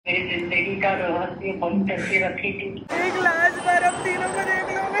जिंदगी का रहस्य बंद करके रखी थी। एक लास्ट बार अब तीनों को देख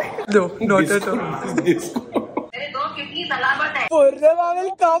लोगे? No, not at all. मेरे दो किडनी सलामत है। Purnima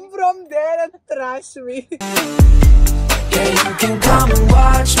will come from there and thrash me. Yeah, you can come and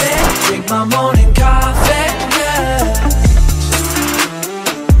watch me drink my morning coffee. Yeah.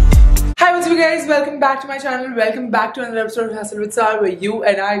 Hi, what's up guys? Welcome back to my channel. Welcome back to another episode of Hustle with Sar, where you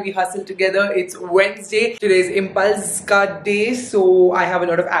and I, we hustle together. It's Wednesday. Today's Impulse ka day, so I have a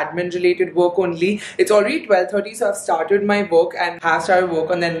lot of admin related work only. It's already 12:30, so I've started my work and have started work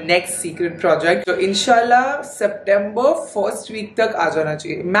on the next secret project. So inshallah, September 1st week tak aa jana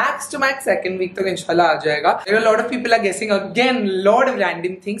chahiye. Max to max second week tak inshallah aa jayega. There are a lot of people are guessing again, lot of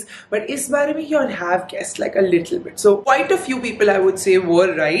random things, but is bare mein you all have guessed like a little bit. So quite a few people I would say were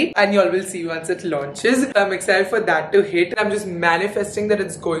right, and you all will see once it launches. I'm excited for that to hit. I'm just manifesting that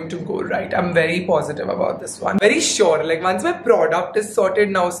it's going to go right. I'm very positive about this one. Very sure. Like once my product is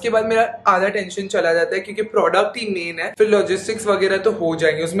sorted now, उसके बाद मेरा आधा tension चला जाता है क्योंकि product ही main है. फिर लॉजिस्टिक्स वगैरह तो हो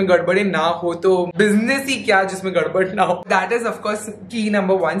जाएंगे, उसमें गड़बड़ी ना हो तो बिजनेस ही क्या जिसमें गड़बड़ ना हो. That is of course key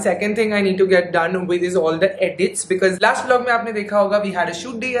number one. Second thing I need to get done with is all the edits, because last vlog में आपने देखा होगा we had a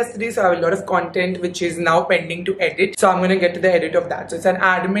shoot day yesterday, so I have a lot of content which is now pending to edit. So I'm going to get to the edit of that. So it's an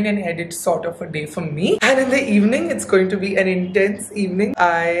admin and edit sort of a day for me. And in the evening it's going to be an intense evening.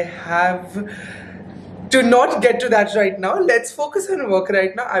 I have to not get to that right now. Let's focus on work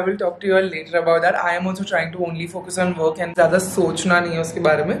right now. I will talk to you all later about that. I am also trying to only focus on work and ज़्यादा सोचना नहीं है उसके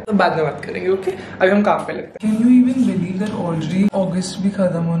बारे में. तो बाद में बात करेंगे, okay? अभी हम काम पे लगते हैं. Can you even believe that already August भी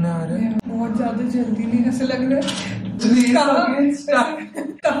खत्म होने आ रहा है? बहुत ज़्यादा जल्दी नहीं ऐसे लग रहा है.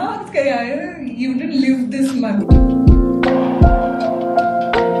 कहाँ गया है? You didn't live this month.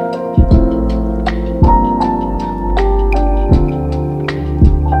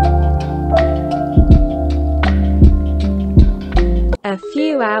 A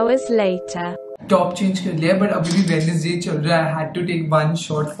few hours later. Top change कर लिया, बट अभी भी वेडनेसडे चल रहा है. I had to take one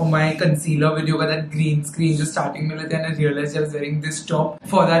shot for my concealer video का that green screen जो starting में लेते हैं, and I realized I was wearing this top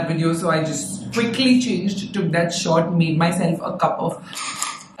for that video, so I just quickly changed, took that shot, made myself a cup of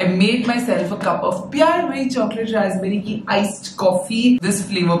प्यार भरी chocolate Raspberry की iced coffee. This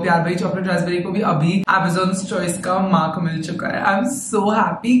flavour प्यार भरी chocolate Raspberry को भी अभी Amazon choice का mark मिल चुका है. I am so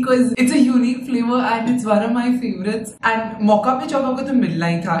happy because it's a unique flavour and it's one of my favourites. And मौका पे चौका को तो मिलना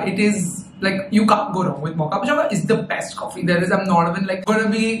ही था. It is like you can't go wrong with Mocha Choca. Is the best coffee there is. I'm not even like gonna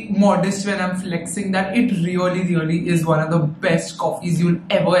be modest when I'm flexing that. It really is one of the best coffees you'll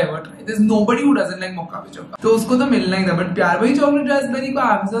ever try. There's nobody who doesn't like Mocha Choca. तो उसको तो मिलना ही था, but प्यार भरी chocolate Raspberry को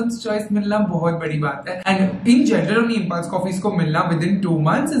Amazon choice मिलना बहुत बड़ी बात है. And in general उन impulse coffees को मिलना within 2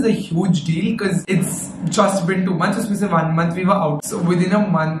 months is a huge deal, because it's just been 2 months. उसमें से 1 month we were out. So within a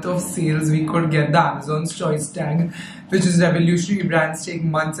month of sales we could get the Amazon choice tag, which is revolutionary. Brands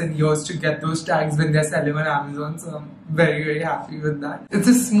take months and years to get those tags when they're selling on Amazon, so I'm very happy with that. It's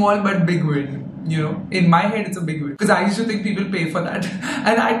a small but big win, you know. In my head it's a big win, because I used to think people pay for that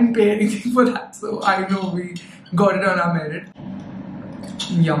and I didn't pay anything for that, so I know we got it on our merit.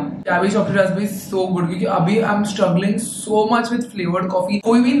 Yum. Carmesi chocolate raspberry is so good, क्योंकि अभी I'm struggling so much with flavored coffee.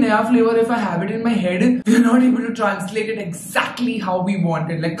 कोई भी नया flavor, if I have it in my head, we are not able to translate it exactly how we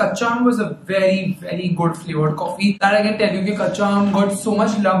want it. Like Kachan was a very good flavored coffee. That I can tell you, कि Kachan got so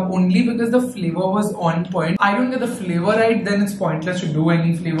much love only because the flavor was on point. I don't get the flavor right, then it's pointless to do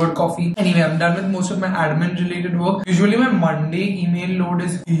any flavored coffee. Anyway, I'm done with most of my admin related work. Usually my Monday email load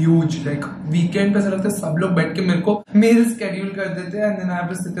is huge. Like weekend पे ऐसा लगता है सब लोग बैठ के मेरे को mail schedule कर देते हैं, and then I have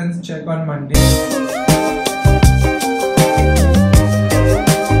to sit and check on Monday.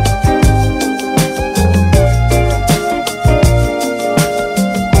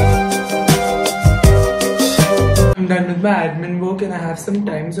 Done with my admin work and I have some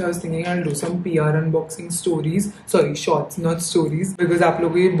time, so I was thinking I'll do some PR unboxing stories. Sorry, shorts, not stories, because आप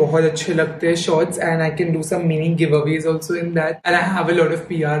लोगों को ये बहुत अच्छे लगते हैं shorts, and I can do some mini giveaways also in that. And I have a lot of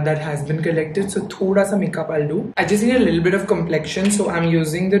PR that has been collected, so थोड़ा सा makeup I'll do. I just need a little bit of complexion, so I'm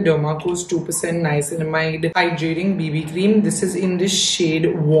using the Derma 2% Niacinamide hydrating BB cream. This is in this shade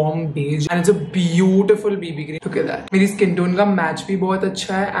warm beige, and it's a beautiful BB cream. Look at that. मेरी skin tone का match भी बहुत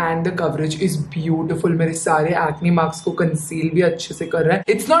अच्छा है, and the coverage is beautiful. मेरे सारे acne marks को conceal भी अच्छे से कर रहा है.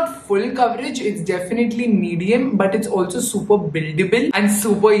 It's not full coverage, it's definitely medium, but it's also super buildable and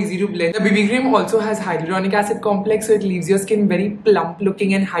super easy to blend. The BB cream also has hyaluronic acid complex, so it leaves your skin very plump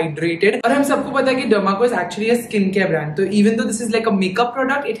looking and hydrated. और हम सबको पता है कि Derma is actually a skincare brand, so even though this is like a makeup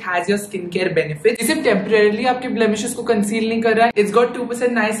product, it has your skincare benefits. ये सिर्फ temporarily आपके blemishes को conceal नहीं कर रहा है. It's got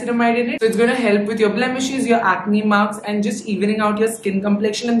 2% niacinamide in it, so it's going to help with your blemishes, your acne marks, and just evening out your skin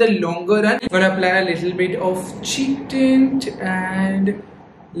complexion in the longer run. I'm going to apply a little bit of cheek tint and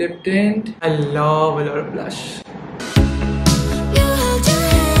lip tint. I love a lot of blush.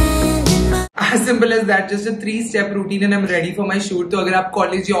 As simple as that, just a 3-step routine and I'm ready for my shoot. तो अगर आप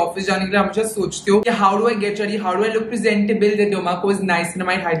college या office जाने के लिए हमेशा सोचते हो कि how do I get ready, how do I look presentable, the Derma's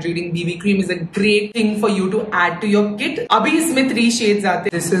Niacinamide Hydrating BB Cream is a great thing for you to add to your kit. अभी इसमें 3 shades आते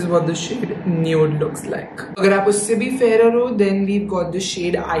हैं. This is what the shade nude looks like. अगर आप उससे भी fairer हो, then we've got the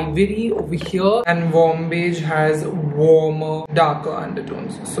shade Ivory over here, and Warm Beige has warmer, darker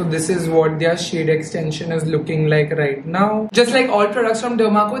undertones. So this is what their shade extension is looking like right now. Just like all products from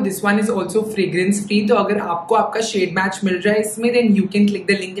Derma, this one is also fragrance free. तो अगर आपको आपका shade match मिल रहा है इसमें, then you can click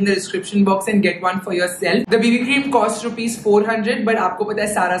the link in the description box and get one for yourself. The BB cream costs ₹400, but आपको पता है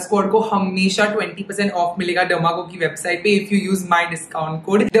सारा स्क्वाड को हमेशा 20% ऑफ मिलेगा Derma की वेबसाइट पे if you use my discount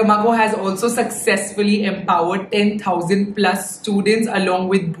code. Derma has also successfully empowered 10,000 plus students along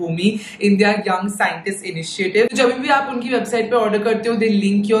with Bhumi in their Young Scientist Initiative. तो जब भी आप उनकी वेबसाइट पे ऑर्डर करते हो, they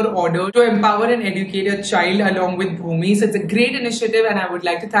link your order to empower and educate your child along with Bhumi. So it's a great initiative and I would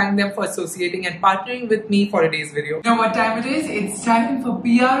like to thank them for associating and partnering with me for today's video. You know what time it is? It's time for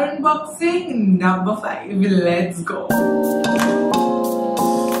PR unboxing number 5. Let's go.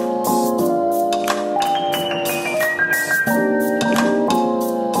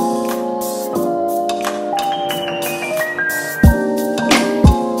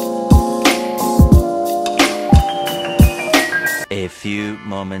 A few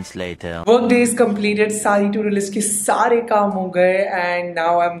moments later. Work day is completed. सारी to do list के सारे काम हो गए and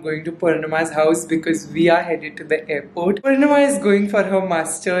now I'm going to Purnama's house because we are headed to the airport. Purnama is going for her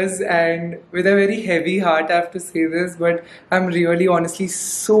masters and with a very heavy heart I have to say this, but I'm really honestly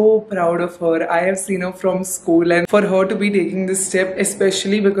so proud of her. I have seen her from school and for her to be taking this step,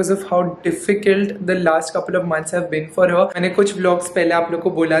 especially because of how difficult the last couple of months have been for her. मैंने कुछ vlogs पहले आप लोगों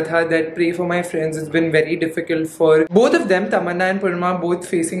को बोला था that pray for my friends. It's been very difficult for both of them. Tamanna and Purnama both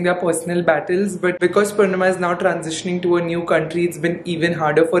facing their personal battles, but because Purnama is now transitioning to a new country, it's been even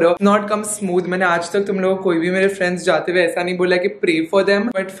harder for her. Not come smooth. मैंने आज तक तुम लोगों को कोई भी मेरे friends जाते हुए ऐसा नहीं बोला कि pray for them,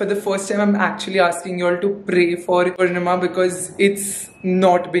 but for the first time I'm actually asking you all to pray for Purnama because it's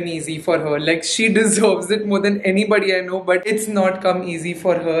not been easy for her. Like she deserves it more than anybody I know, but it's not come easy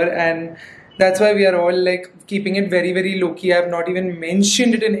for her and that's why we are all like keeping it very very low key. I have not even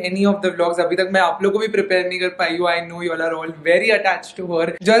mentioned it in any of the vlogs. अभी तक मैं आप लोगों को भी prepare नहीं कर पाई हूँ. I know you all are all very attached to her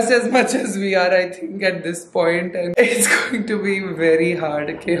just as much as we are, I think, at this point, and it's going to be very hard.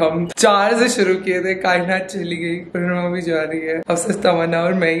 कि हम 4 से शुरू किए थे, कायनात चली गई, पूर्णिमा भी जा रही है, अब सिर्फ तमन्ना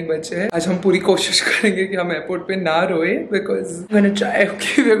और मैं ही बचे हैं. आज हम पूरी कोशिश करेंगे कि हम एयरपोर्ट पे ना रोए because I'm gonna try.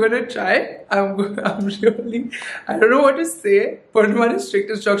 Okay, we're gonna try. I'm really, I don't know what to say. पूर्णिमा ने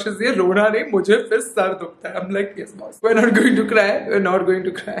strict instructions दिए, रोना नहीं, मुझे फिर सर दुखता है. I'm like, yes boss, we're not going to cry, we're not going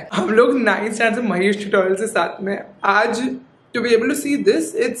to cry. हम लोग 9th standard से महेश ट्यूटोरियल से साथ में आज to be able to see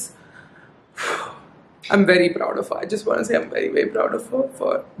this, it's I'm very proud of her. I just want to say I'm very very proud of her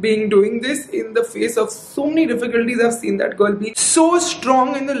for doing this in the face of so many difficulties. I've seen that girl be so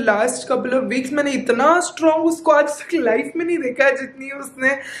strong in the last couple of weeks. मैंने इतना strong उसको आज तक life में नहीं देखा है जितनी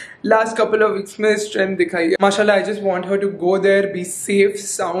उसने last couple of weeks में strength दिखाई है. Mashallah, I just want her to go there, be safe,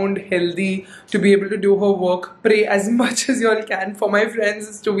 sound, healthy, to be able to do her work. Pray as much as you all can for my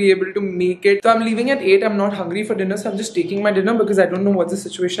friends to be able to make it. So I'm leaving at 8. I'm not hungry for dinner, so I'm just taking my dinner because I don't know what's the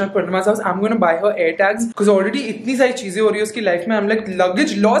situation at Purnama's house. I'm going to buy her air tags because already इतनी सारी चीजें हो रही है उसकी life में. I'm like,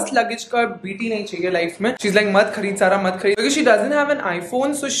 luggage, lost luggage का BT नहीं चाहिए लाइफ में. She's like, मत खरीद सारा, मत खरीद, because she doesn't have an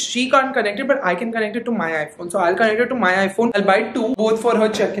iPhone, so she can't connect it, but I can connect it to my iPhone. So I'll connect it to my iPhone. I'll buy 2, both for her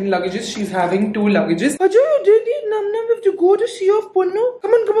check-in luggages. She's having 2 luggages. Ajay, you did eat. Nam, we have to go to see off Punnu.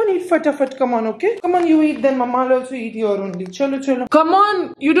 Come on, eat fatafat. Come on, okay? Come on, you eat, then Mama will also eat here only. Chalo. Come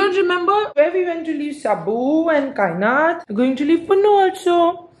on, you don't remember where we went to leave Sabu and Kainat? We're going to leave Punnu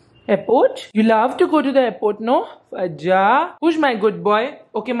also. Airport? You love to go to the airport, no? Aja. Who's my good boy?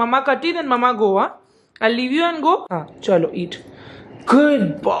 Okay, Mama Kati, then Mama go, huh? I'll leave you and go. Chalo, eat.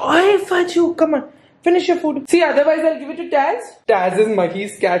 Good boy, Faju. Come on. Finish your food. See, otherwise I'll give it to Taz. Taz is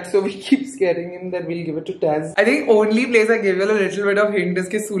Mahi's cat, so we keep scaring him that we'll give it to Taz. I think only place I gave you all a little bit of hint is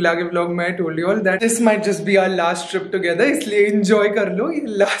कि Sula के vlog में I told you all that this might just be our last trip together. इसलिए enjoy कर लो,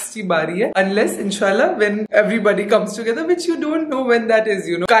 ये last ही बारी है. Unless, inshallah, when everybody comes together, which you don't know when that is,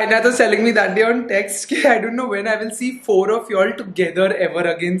 you know. Kainat was telling me that day on text कि I don't know when I will see 4 of you all together ever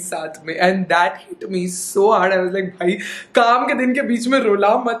again साथ में, and that hit me so hard. I was like, भाई काम के दिन के बीच में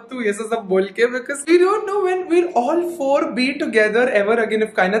रोला मत तू ये सब बोल के, because we don't know when we'll all 4 be together ever again.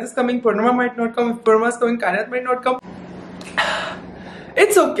 If Kainat is coming, Purnama might not come. If Purnama is coming, Kainat might not come.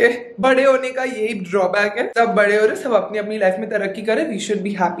 It's okay, बड़े होने का यही ड्रॉबैक है, सब बड़े हो रहे, सब अपनी अपनी लाइफ में तरक्की करे, we should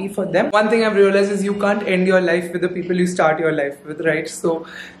be happy for them. One thing I have realised is you can't and your life with the people you start your life with, right? So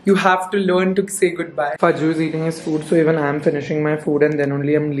you have to learn to say goodbye. Fajju is eating his food, so even I am finishing my food and then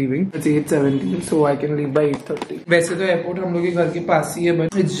only I'm leaving. It's 8:17, so I can leave by 8:30. वैसे तो airport हम लोग के घर के पास ही है,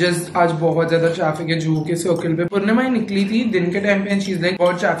 but it's just आज बहुत ज्यादा ट्रैफिक है जुहू के सर्कल पे. पूर्णिमा निकली थी दिन के टाइम पे and she's like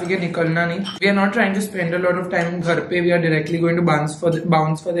बहुत ट्रैफिक है, निकलना नहीं. We are not trying to spend a lot of time घर पे, we are directly going to bounce for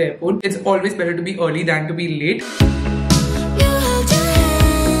the airport. It's always better to be early than to be late.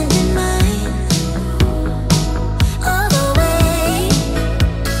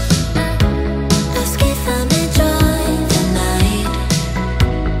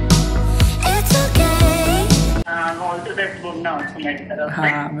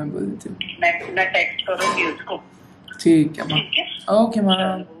 हाँ मैं बोलती हूँ, मैं टेक्स्ट करूँगी उसको. ठीक है मैम. ओके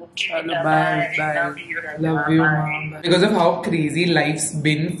मैम, चलो bye bye, love you ma'am. Because of how crazy life's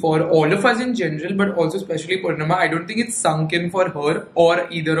been for all of us in general, but also especially Purnima, I don't think it's sunk in for her or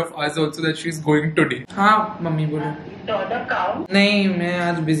either of us also that she's going today. हाँ mummy बोलो. नहीं मैं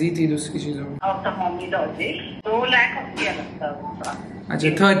आज busy थी दूसरी चीजों में. Mummy 2 lakh लगता. अच्छा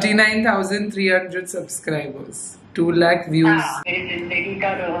 39,300 subscribers, 2 lakh views.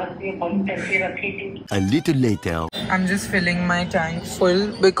 A little later. I'm just filling my tank full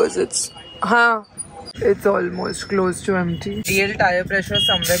because it's almost close to empty. Real tire pressure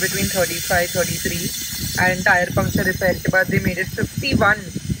somewhere between 35-33 and tire puncture repair के बाद they made it 51.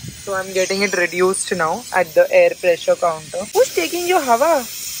 So I'm getting it reduced now at the air pressure counter. Who's taking your hawa?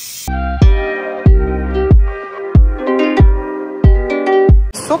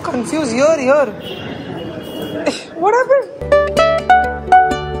 So confused. Here. What happened?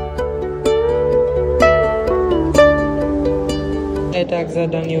 Tags are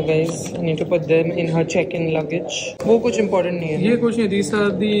done, you guys. I need to put them in her check-in luggage. वो कुछ important नहीं है. ये कुछ नहीं. These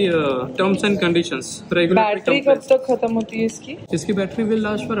are the terms and conditions. Battery कब तक खत्म होती है इसकी? इसकी battery will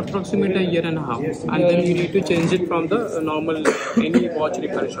last for approximately a year and a half, and then you need to change it from the normal any watch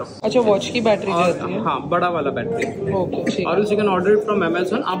repair shop. अच्छा watch की battery जाती है? हाँ बड़ा वाला बैटरी. ओके. और you can order it from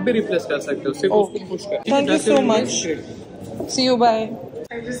Amazon. आप भी replace कर सकते हो. सिर्फ उसको push कर. Thank you so much. See you, bye.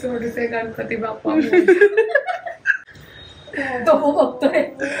 I just want to say Ganpati Bappa. तो वो वक्त है.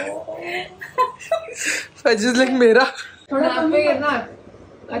 Just like मेरा. थोड़ा कम भी करना.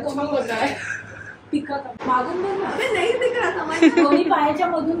 अच्छा होता है. टिका था. मागून बना. अबे नहीं दिख रहा था मैं. दोन्ही पायाच्या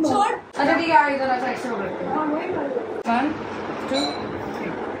मधून बघ. अच्छा ठीक आहे इधर अच्छा एक्स्ट्रा करते हैं. हां वही कर. 1 2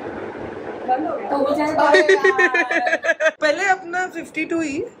 बंद हो गया. तो वो जाए. पहले अपना 52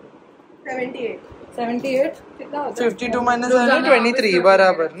 ही. 78 कितना होता है? 52 minus 23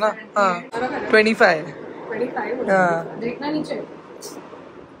 बराबर ना. हाँ 25. 25 हाँ. देखना नीचे.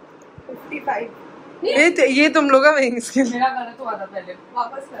 55. ये तुम लोग का वेइंग स्केल. मेरा गलत हुआ था पहले.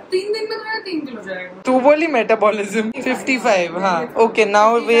 वापस कर. 3 दिन में तो मेरा 3 किलो जाएगा. तू बोली मेटाबॉलिज्म 55. हाँ okay. Now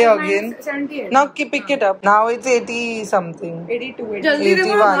way again. 78. Now pick it up. Now it's 80 something. 82. 81.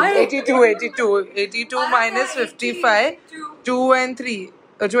 82 minus 55. 2 and 3.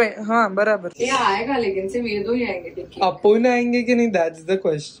 हाँ बराबर. ये आएगा लेकिन सिर्फ ये दो ही आएंगे डिक्की. अपन आएंगे कि नहीं, दैट्स द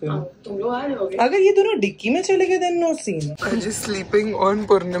क्वेश्चन. तुम लोग आ जाओगे. अगर ये दोनों डिक्की में चले गए then no scene. Just sleeping on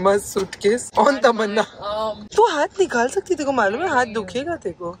Purnima suitcase on तमन्ना. तू हाथ निकाल सकती, तेरे को मालूम है हाथ दुखेगा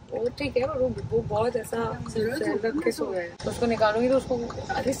तेरे को. वो ठीक है, वो बहुत ऐसा सिर रख के सो गया है. उसको निकालूंगी तो उसको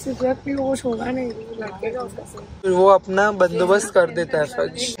अरे सिर रख के वो सोगा नहीं, लगेगा उसका सिर. फिर वो अपना बंदोबस्त कर देता है.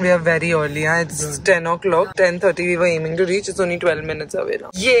 Fudge we are very early. It's 10 o'clock. 10:30 we were aiming to reach. It's only 12 minutes away now.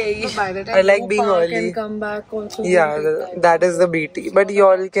 Yay! I like being early. Can come back also. Yeah, that is the BT. But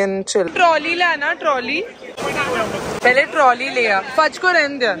y'all can chill. Trolley लाना. Trolley पहले trolley ले आ. Fudge को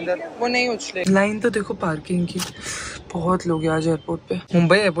रहने दे अंदर, वो नहीं उछले. Line तो देखो पार्किंग की, बहुत लोग हैं आज एयरपोर्ट पे.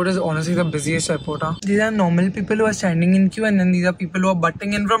 Mumbai airport is honestly the busiest airport. These are normal people who are standing in queue and then these are people who are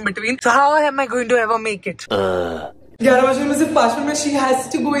butting in from between. So how am I going to ever make it? 11 बजे में सिर्फ 5 minute. She has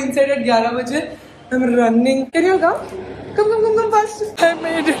to go inside at 11 बजे. I'm running. Can you come? Come fast. I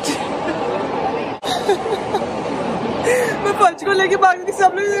made it. मैं fudge को लेके भाग रही.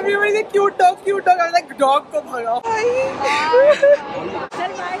 सब लोग everybody cute dog. I was like dog को भगाओ.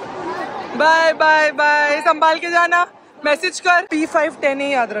 बाय. संभाल के जाना. मैसेज कर. P510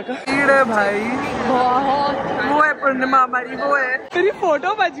 ही याद रखा. भीड़ है भाई बहुत. वो है पूर्णिमा हमारी. वो है. तेरी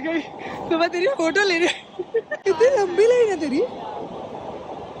फोटो बच गई तो मैं तेरी फोटो ले रही. कितनी लंबी लाइन है तेरी.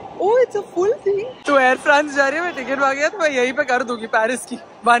 Oh, it's a full thing. तो एयर फ्रांस जा रही है. मैं टिकट मांग गया तो मैं यहीं पे कर दूंगी पेरिस की.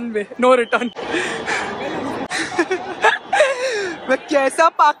 1 way, no return. मैं कैसा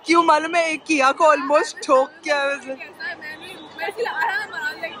पाकी हूँ मालूम है. एक किया को ऑलमोस्ट ठोक के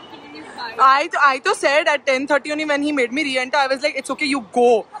I said at 10:30 only when he made me re-enter, I was like, it's okay, you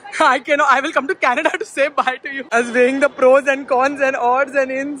go. I will come to Canada to say bye to you. I was weighing the pros and cons and odds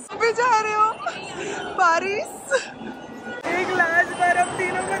and ends. कहाँ जा रहे हो? Paris. एक लाज बर्फ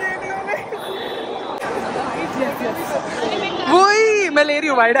तीनों को देख लोगे. वही मैं ले रही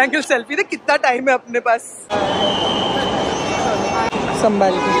हूँ वाइड एंगल सेल्फी. देख कितना टाइम है अपने पास.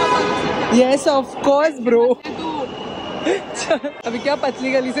 संभाल के. Yes, of course, bro. अभी क्या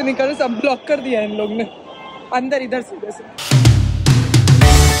पतली गली से निकल सब ब्लॉक कर दिया इन लोग ने. अंदर इधर से इधर से.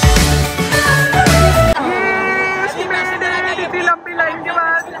 इतनी लंबी लाइन के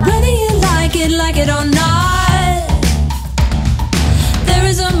बाद. Whether you like it or not, there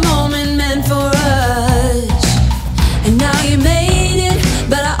is a moment meant for us, and now you made it,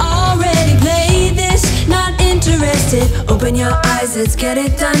 but I already played this. Not interested. Open your eyes, let's get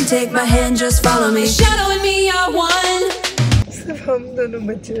it done. Take my hand, just follow me. Shadow and me are one. सिर्फ हम दोनों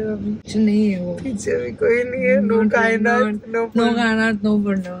बच्चे अभी. नहीं है वो. पीछे भी कोई नहीं है. नो कायनात, no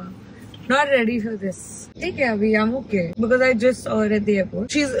Purnima. Not ready for this. ठीक है अभी I'm okay because I just saw her at the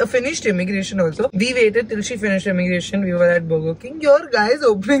airport. She's finished immigration also. We waited till she finished immigration. We were at Burger King. Your guy is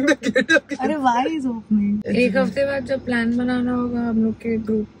opening the gate. अरे why is opening? एक हफ्ते बाद जब plan बनाना होगा हम लोग के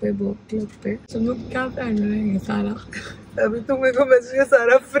group पे वर्क क्लब पे सब लोग क्या प्लान बनाएंगे सारा. अभी तुम मेरे को मैसेज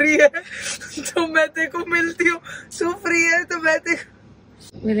सारा फ्री है तो मैं तेरे को मिलती हूँ. तू फ्री है तो मैं तेरे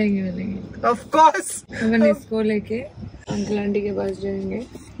मिलेंगे. Of course. अपन इसको लेके अंकल आंटी के पास जाएंगे.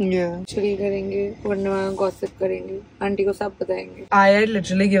 चिल करेंगे. पूर्णिमा गॉसिप करेंगे. आंटी को सब बताएंगे. I had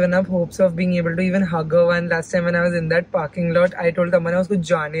literally given up hopes of being able to even hug her one last time when I was in that parking lot. I told तमन्ना उसको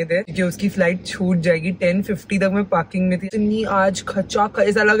जाने दे क्योंकि उसकी फ्लाइट छूट जाएगी. 10:50 तक मैं पार्किंग में थी. इतनी आज खचा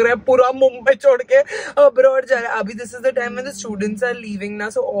ऐसा लग रहा है पूरा मुंबई छोड़ के अब्रॉड जा रहा है. अभी this is the time when the students are leaving now,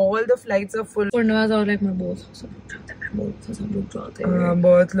 so all the flights are full. पूर्णिमा और लाइक मैं बहुत सब लोग जाते हैं.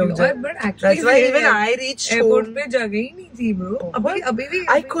 बहुत लोग जाते. That's why even I reached airport पे जगह ही नहीं थी ब्रो. अभी भी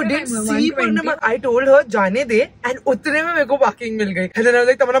I couldn't see Purnima. I told her जाने दे and उतने में मेरे को पार्किंग मिल गई. And then I was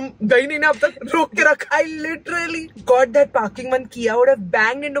like तमन्ना गई नहीं ना अब तक. रोक के रखा. I literally got that parking when Kia would have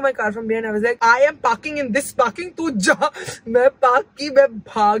banged into my car from behind. I was like I am parking in this parking. तू जा. मैं पार्क की. मैं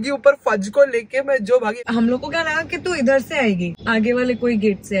भागी ऊपर फज को लेके. मैं जो भागी. हम लोग को क्या लगा कि तू इधर से आएगी आगे वाले कोई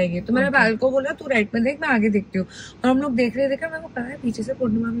गेट से आएगी. तो मैंने बैल को बोला तू राइट में देख मैं आगे देखती हूँ. और हम लोग देख रहे मेरे को पता है पीछे से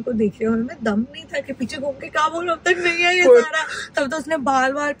पूर्णिमा मेरे को देख रही है और मैं दम नहीं था कि पीछे घूम के क्या बोलूं. अब तक नहीं है ये सारा. तब तो उसने बाल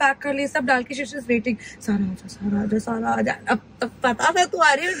पैक कर लिए सब डाल के. She is waiting. सारा आजा. अब पता था तू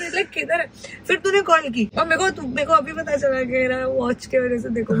आ रही है. लाइक किधर है. फिर तूने कॉल की और मेरे को अभी पता चला कि वॉच के वजह से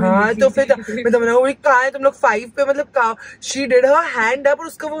देखो. हाँ तो फिर मैं कहाँ है तुम लोग 5 पे. मतलब she did her hand up और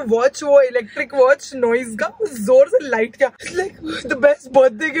उसका वो वॉच वो इलेक्ट्रिक वॉच नॉइज का जोर से लाइट क्या. Like the best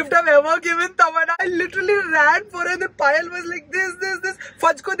birthday gift I ever given Tamannaah. I literally rain for her. Payal was like this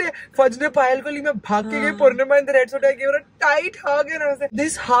fudge को दे. फज ने पायल को ली. मैं भाग के गई. पूर्णिमा in the red suit. I give her a tight hug and I was like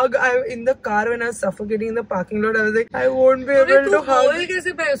this hug. I in the car when I was suffocating in the parking lot. I was like I won't be able to hug.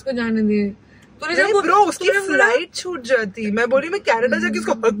 कैसे पे उसको जाने दिए. Bro उसकी flight छूट जाती. मैं बोली मैं कनाडा जाके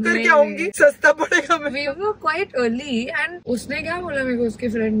उसको हग करके आऊंगी. सस्ता पड़ेगा. We were quite early and उसने क्या बोला मेरे को उसके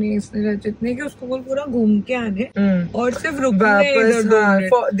फ्रेंड ने इसने जितने के उसको बोल पूरा घूम के आने और सिर्फ रुकने.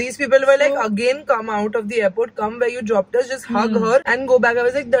 These people were like again come out of the airport, come where you dropped us, just hug her and go back. I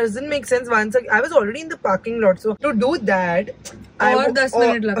was like doesn't make sense. Once I was already in the parking lot, so to do that और 10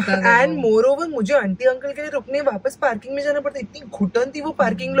 minute लगता था. And more over मुझे aunty uncle के लिए रुकने वापस parking में जाना पड़ता. इतनी घुटन थी वो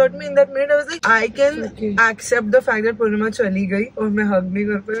पार्किंग लॉट में. In that minute I was like I can accept the fact that पूर्णिमा चली गई और मैं हग नहीं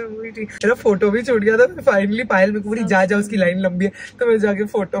कर पाई. वही ठीक. मेरा फोटो भी छूट गया था. फाइनली पायल में पूरी जा उसकी लाइन लंबी है तो मैं जाके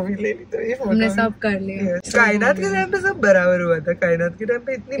फोटो भी ले ली. तो ये फोटो सब कर लिया. कायनात के टाइम पे सब बराबर हुआ था. कायनात के टाइम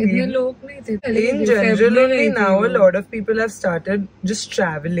पे इतनी लोग नहीं थे. In general only now a lot of people have started just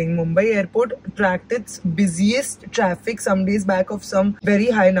traveling. Mumbai airport tracked its busiest traffic some days back of some very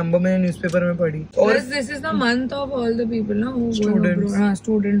high number. मैंने न्यूज़पेपर में पढ़ी. और this is the month of all the people ना who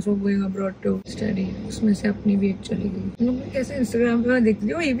students who going abroad to study. उसमें से अपनी भी एक चली गई. लोग कैसे Instagram पे मैं देखती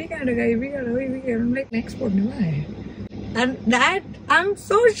हूँ ये भी कनाडा like next पूर्णिमा है. And that I'm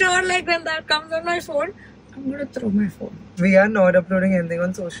so sure like when that comes on my phone I'm gonna throw my phone. We are not uploading anything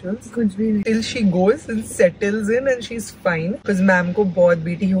on socials. कुछ भी नहीं. Till she goes and settles in and she's fine. Because ma'am को बहुत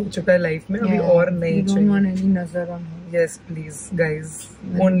BT हो चुका है life में. अभी और नहीं चाहिए. don't want any नजर on her. Yes please guys.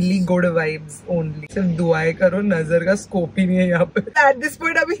 Only good vibes only. सिर्फ दुआएं करो. नजर का स्कोप ही नहीं है यहाँ पे. At this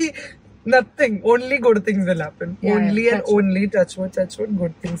point अभी nothing. Only good things will happen. Only and only touch wood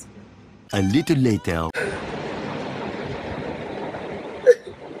good things. A little later.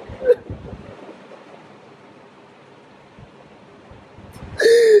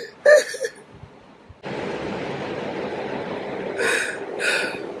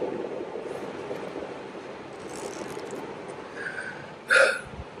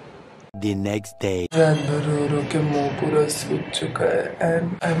 The next day. अंदर रो के मुंह पूरा सूख चुका है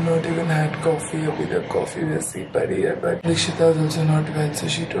and I'm not even had coffee. अभी तक coffee वैसे ही पड़ी है, but Rishita was also not well, so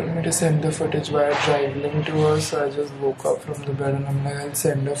she told me to send the footage via drive link to her. So I just woke up from the bed and I'm like, I'll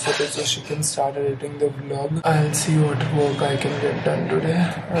send her footage so she can start editing the vlog. I'll see what work I can get done today.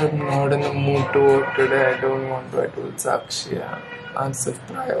 I'm not in the mood to work today. I don't want to. I told Sakshi आज सिर्फ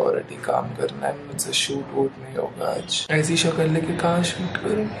priority काम करना है, मुझसे shoot वूट नहीं होगा आज. ऐसी शक्ल लेके कहाँ शूट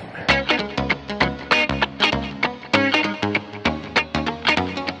करूँगी.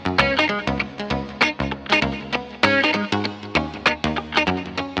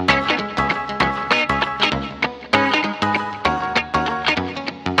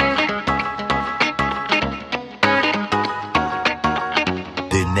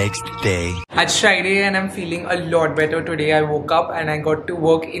 Next day. It's Friday and I'm feeling a lot better today. I woke up and I got to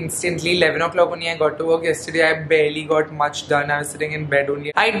work instantly. 11 o'clock only I got to work. Yesterday I barely got much done. I was sitting in bed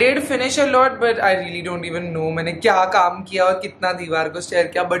only. I did finish a lot, but I really don't even know मैंने क्या काम किया और कितना दीवार को share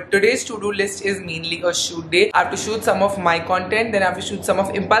किया. But today's to-do list is mainly a shoot day. I have to shoot some of my content, then I have to shoot some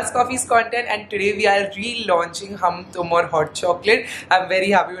of Impulse Coffee's content, and today we are relaunching Hum Tum और Hot Chocolate. I'm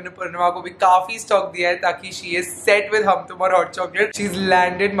very happy. मैंने पूर्णिमा को भी काफी stock दिया है ताकि she is set with Hum Tum और Hot Chocolate. She's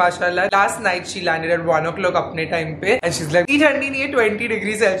landed mashallah. Last night she landed at 1 o'clock अपने time पे and she's like ठंडी नहीं है 20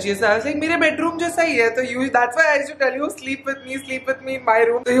 degrees Celsius. I was like मेरे bedroom जैसा ही है तो you that's why I used to tell you sleep with me in my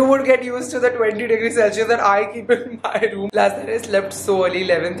room so you would get used to the 20 degrees Celsius that I keep in my room. Last night I slept so early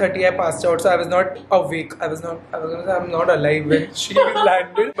 11:30 I passed out so I was not awake. I was gonna say I'm not alive when she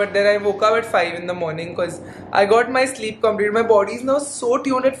landed, but then I woke up at 5 in the morning because I got my sleep complete. My body is now so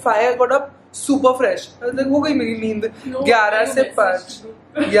tuned at 5. I got up super fresh. I was like हो गई मेरी नींद 11 से 5.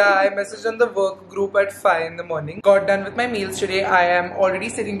 Yeah, I messaged on the work group at 5 in the morning. Got done with my meals today. I am already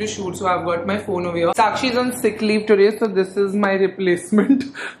sitting to shoot, so I've got my phone over here. Sakshi is on sick leave today, so this is my replacement.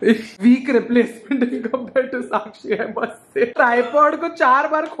 Weak replacement in compared to Sakshi, I must say. Tripod को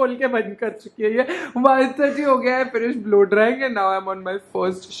 4 बार खोल के बंद कर चुकी है ये. 1:30 हो गया है. Finished blow drying and now I'm on my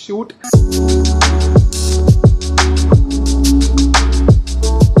first shoot.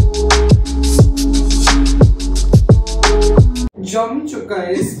 जम चुका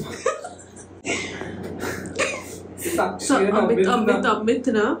है Amit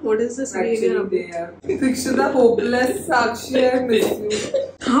na? What is this name? Dikshita hopeless. Sakshi, I miss you.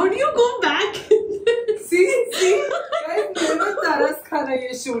 How do you go back? See? Guys, मेरे तरस खा रही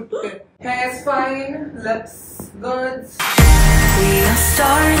है shoot पे. Hair's fine, lips good. We are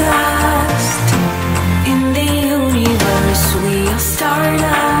stardust in the universe. We are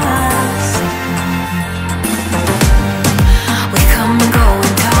stardust. We come and go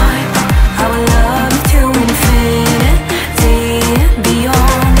in time. Our love to infinity and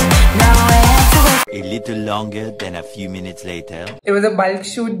beyond. Now A little longer than a few minutes later. It was a bulk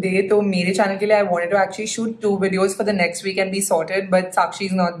shoot day, so मेरे channel के लिए I wanted to actually shoot 2 videos for the next week and be sorted, but Sakshi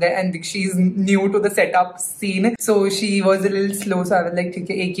is not there and Dikshi is new to the setup scene, so she was a little slow. So I was like, ठीक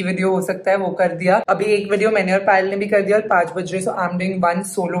है, एक ही video हो सकता है, वो कर दिया. अभी एक video मैंने और पायल ने भी कर दिया और 5 बज रहे, so I'm doing one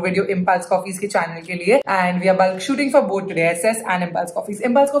solo video Impulse Coffee's के channel के लिए, and we are bulk shooting for both today, SS and Impulse Coffee's.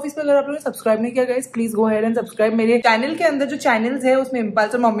 Impulse Coffee's पे अगर आप लोगों ने सब्सक्राइब नहीं किया guys, please go ahead and subscribe. मेरे channel के अंदर जो channels है उसमें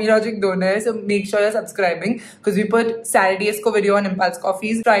Impulse और मम्मी लॉजिक दोनों है, so make sure you're subscribing because we put Saturdays को video on Impulse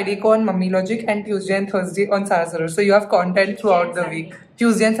Coffee's, Friday को on Mummy Logic and Tuesday and Thursday on Sara Saror. So you have content throughout the week.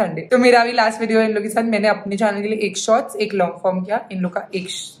 Tuesday and Sunday. तो मेरा अभी last video इन लोग के साथ मैंने अपने चैनल के लिए एक शॉर्ट्स एक लॉन्ग फॉर्म किया, इन लोग का एक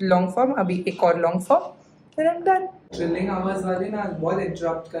लॉन्ग फॉर्म, अभी एक और long form, then I'm done. Drilling hours वाले ना बहुत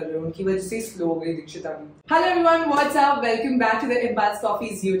इंटरप्ट कर रहे हैं, उनकी वजह से स्लो हो गई दीक्षिता भी. Hello everyone, what's up? Welcome back to the Impulse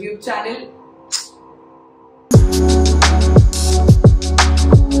Coffee's YouTube channel.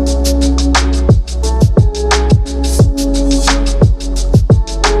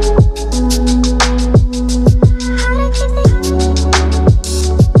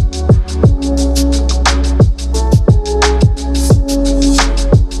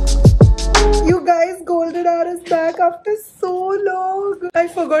 After so long, I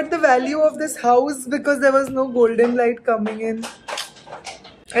forgot the value of this house because there was no golden light coming in.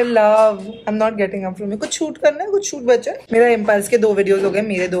 I'm not getting up from it. कुछ shoot करना है, कुछ shoot बचा है. मेरा impulse के 2 videos हो गए,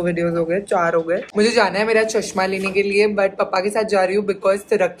 मेरे 2 वीडियोस हो गए, 4 हो गए. मुझे जाना है मेरा चश्मा लेने के लिए, बट पापा के साथ जा रही हूँ because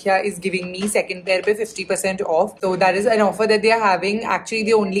तिरख्या is giving me second pair पे 50% of. So that is an offer that they are having. Actually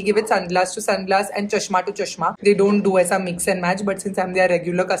they only give it sunglass to sunglass and chashma to chashma. They don't do ऐसा mix and match, but since I'm their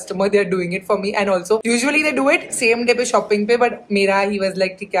regular customer, they are doing it for me. And also usually they do it same day पे shopping पे, but मेरा he was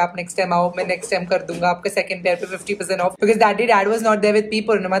like ठीक है आप next time आओ, मैं next time कर दूंगा आपका second pair पे 50% off because that day dad was not there with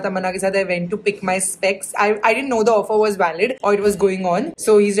people Purnima Tamanna ke sath I went to pick my specs. I didn't know the offer was valid or it was going on.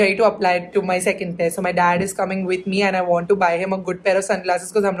 So he's ready to apply it to my second pair. So my dad is coming with me and I want to buy him a good pair of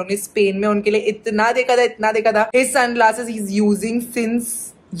sunglasses because हम लोग ने Spain में उनके लिए इतना देखा था. His sunglasses he's using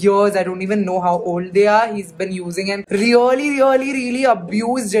since years. I don't even know how old they are. He's been using and really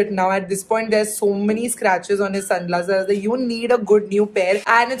abused it now. At this point there's so many scratches on his sunglasses that you need a good new pair,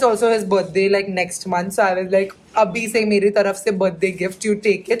 and it's also his birthday like next month. So I was like, abhi se meri taraf se birthday gift, you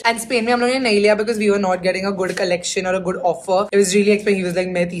take it. And Spain mein hum log ne nahi liya because we were not getting a good collection or a good offer. It was really expensive. He was like,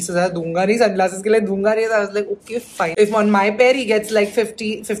 main 30,000 dunga nahi, sunglasses ke liye dunga nahi. So I was like, okay fine. If on my pair he gets like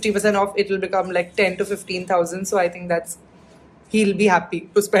 50% off, it will become like 10 to 15,000. So I think that's, he'll be happy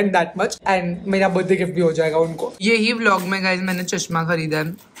to spend that much and मेरा birthday gift भी हो जाएगा उनको. यही vlog में guys मैंने चश्मा खरीदा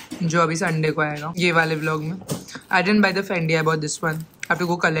है जो अभी संडे को आएगा. ये वाले vlog में I didn't buy the Fendi, I bought this one. I have to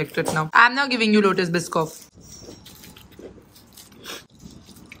go collect it now. I'm now giving you Lotus Biscoff.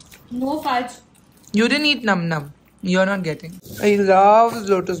 No fudge. You didn't eat Num Num. You're not getting. I love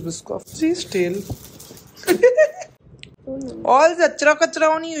Lotus Biscoff. See still. All zachra kachra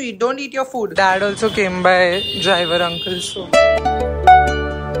on you eat. Don't eat your food. Dad also came by driver uncle. So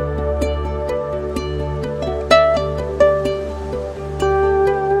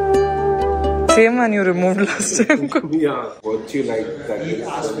same one you removed last time. Yeah. What you like? That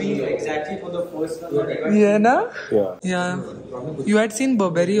asked me exactly for the first one. Yeah, na? Yeah. You had seen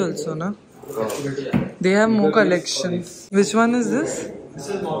Burberry also, na? They have more collections. Which one is this?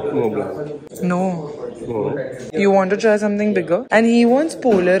 No. You want to try something bigger? And he wants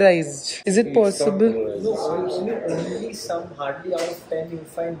polarized. Is it possible? No, only some, hardly out of 10 you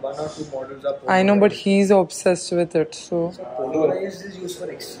find 1 or 2 models are polarized. I know, but he's obsessed with it. So polarized is used for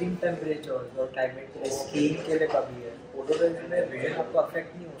extreme temperatures or climate. Screen के लिए कभी है. Polarized में vision आपको affect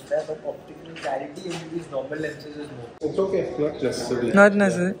नहीं होता है, but optical clarity in these normal lenses is more. It's okay, not necessary. Not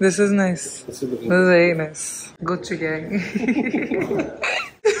necessary. This is nice. This is very nice. Gucci gang.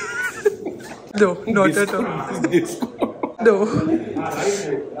 No, not at all. No.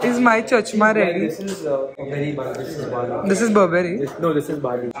 Is my chachma ready? This is very bad. This is Bali. This is Burberry? No, this is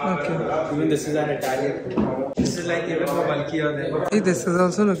Bali. Okay. Even this is an Italian. This is like even more bulkier than. Hey, this is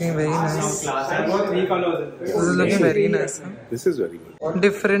also looking very nice. I got 3 colors. This is looking very nice. Huh? This is very good.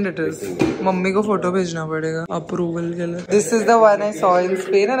 Different it is. Mummy को photo भेजना पड़ेगा approval के लिए. This is the one I saw in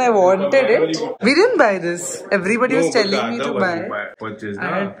Spain and I wanted it. We didn't buy this. Everybody was telling me to buy.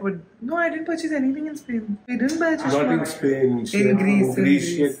 No, I didn't purchase anything in Spain. We didn't buy chashma. Not in Spain. In Greece. Greece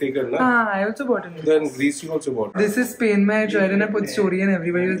she had taken. I also bought it. Then Greece you also bought. This is Spain. I tried and I put story and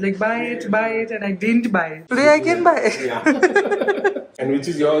everybody was like, buy it, and I didn't buy it. Today I can buy it. Yeah. And which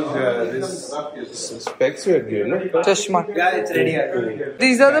is yours? This specs you had given, no? Chashma. Yeah, it's ready.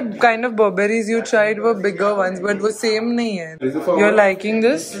 These are the kind of Burberrys you tried were bigger ones, but were same nahi hai. You're liking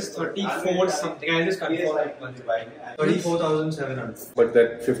this? This is 34 something. I just confirm it once you buy it. 34,700. But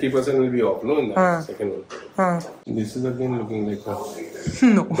that 50% will be off, no? In the second one. This is again looking like a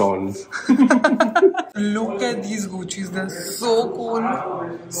no. Dawn. Look at these Gucci's. They're so cool.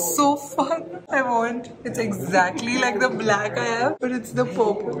 So fun. I want. It's exactly like the black I have, but it's the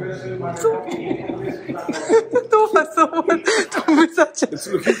purple. It's looking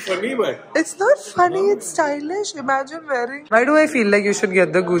funny, but it's not funny, it's stylish. Imagine wearing. Why do I feel like you should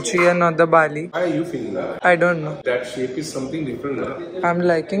get the Gucci and not the Bali? why are you feeling that? I don't know. That shape is something different, na? I'm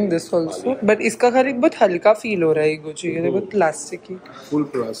liking this also. But इसका खाली बहुत हल्का feel हो रहा है Gucci के लिए बहुत plastic ही. Full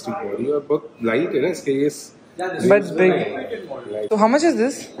plastic body और बहुत light है ना इसके ये. But big. So how much is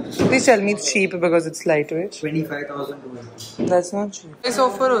this? Please tell me it's cheap because it's lightweight. 25,000. That's not cheap. Price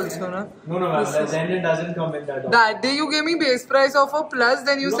offer also, na? No. Then it doesn't come in that. That day you gave me base price offer plus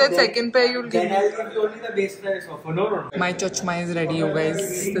then you said second pair you'll give me. Then I'll give you only the base price offer. No. My chashma is ready, you guys.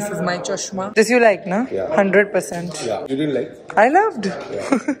 This is my chashma. This you like, na? Yeah. 100%. Yeah. You didn't like? I loved. Yeah.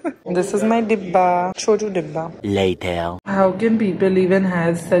 This is my dibba. Chotu dibba. Later. How can people even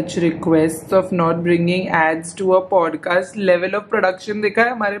have such requests of not bringing ads to a podcast? Level of production देखा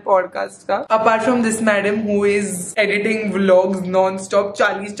है हमारे podcast का. Apart from this madam who is editing vlogs non-stop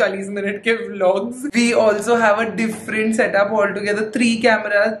 40 minute के vlogs, we also have a different setup altogether. 3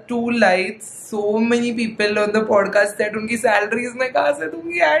 cameras, 2 lights, so many people on the podcast set. उनकी salaries मैं कहाँ से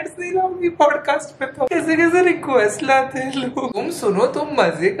दूंगी? Ads नहीं लाऊंगी podcast पे. तो कैसे request लाते हैं लोग. तुम सुनो, तुम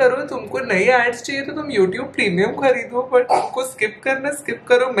मजे करो, तुमको नई ads चाहिए तो तुम YouTube Premium खरीदो, पर तुमको skip करना skip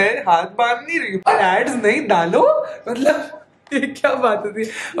करो. मैं हाथ बांध नहीं रही हूँ, पर ads नहीं डालो. मतलब ये क्या बात होती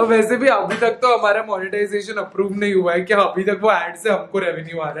है. और वैसे भी अभी तक तो हमारा मोनेटाइजेशन अप्रूव नहीं हुआ है कि अभी तक वो एड से हमको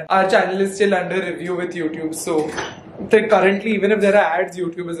रेवेन्यू आ रहा है. Our channel is still under review with YouTube, so currently even if there are ads,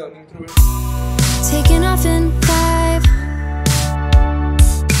 YouTube is earning through it. Taking off in 5,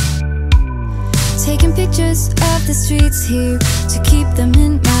 Taking pictures of the streets here to keep them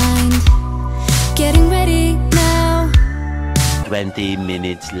in mind. Getting ready now. 20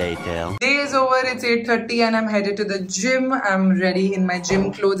 minutes later. Day is over, it's 8:30 and I'm headed to the gym. I'm ready in my gym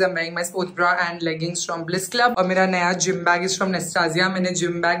clothes. I'm wearing my sports bra and leggings from Bliss Club. और मेरा नया gym bag is from Nastasia. मैंने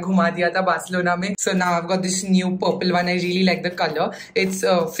gym bag घुमा दिया था Barcelona में. So now I've got this new purple one. I really like the color. It's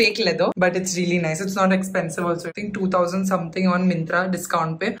fake leather, but it's really nice. It's not expensive also. I think 2000 something on Myntra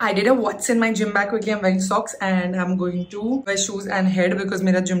discount पे. I did a what's in my gym bag quickly. I'm wearing socks and I'm going to wear shoes and head because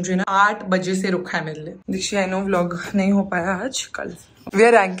मेरा gym trainer 8 बजे से रुका है मेरे लिए. देखिए I know vlog नहीं हो पाया आज कल. We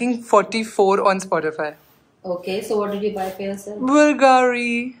are ranking 44 on Spotify. Okay, so what did you buy for yourself?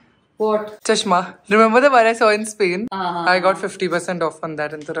 Bulgari. What? Chashma. Remember the one I saw in Spain? I got 50% off on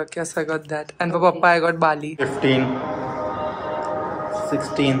that in Turkey, so I got that. And for Papa, I got Bali. 15,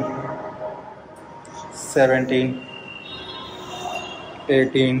 16, 17,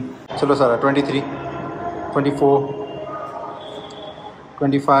 18. Chalo Sara, 23, 24,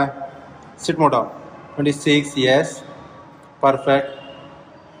 25. Sit more down. 26, yes. Perfect.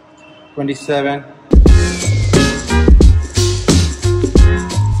 27.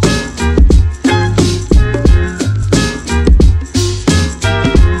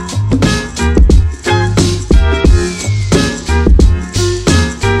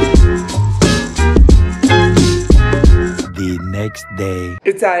 Next day.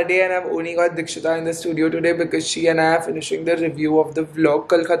 It's Saturday and I've only got Dikshita in the studio today because she and I are finishing the review of the vlog.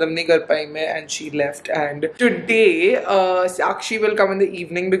 Kal khatam nahi kar pai main and she left. And today, Sakshi will come in the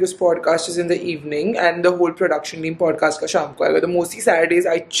evening because podcast is in the evening and the whole production team podcast ka sham ko aayega. The mostly Saturdays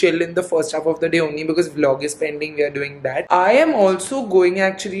I chill in the first half of the day only because vlog is pending. We are doing that. I am also going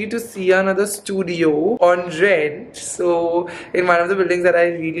actually to see another studio on rent. So in one of the buildings that I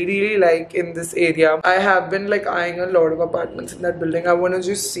really like in this area. I have been like eyeing a lot of apartments in that building. I want to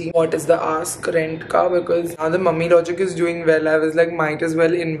just see what is the ask rent ka because now the mummy logic is doing well. I was like might as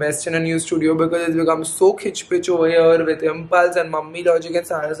well invest in a new studio because it's become so kitsch pitch over here with Impulse and mummy logic and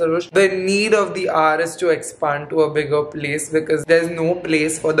Sara Sarosh. The need of the hour is to expand to a bigger place because there's no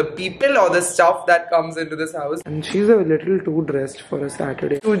place for the people or the stuff that comes into this house. And she's a little too dressed for a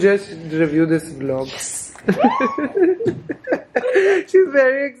Saturday to just review this vlog. She's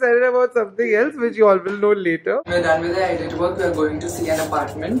very excited about something else which you all will know later. We're done with the edit work. We're going to see an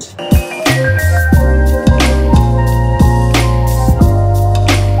apartment.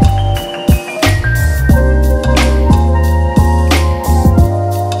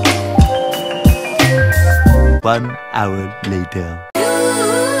 One hour later.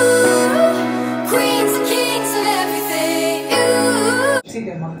 Queens and kings and everything. See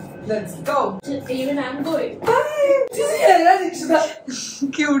them, let's go. Even I'm going.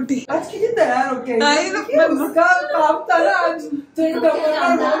 Cutie. आज कितनी तैयार हो गई? नहीं उसका काम था ना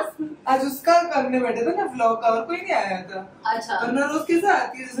आज उसका करने बैठे थे ना vlog का और कोई नहीं आया था. अच्छा. वरना रोज कैसे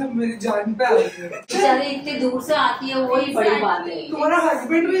आती है जैसे मेरी जान पे आती है. बेचारी इतनी दूर से आती है वही बड़ी बात है. तुम्हारा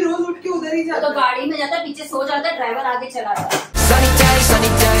हस्बैंड भी रोज उठ के उधर ही जाता है. तो गाड़ी में जाता है पीछे सो जाता है ड्राइवर आगे चलाता है. Sunny days,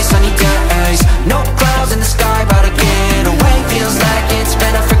 sunny days, sunny days. No clouds in the sky, but I get away. Feels like it's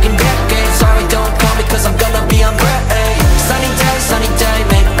been a freaking decade. Sorry, don't call me 'cause I'm gonna be on break. Sunny day,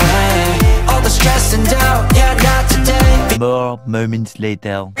 make way. All the stress and doubt, yeah, not today. More moments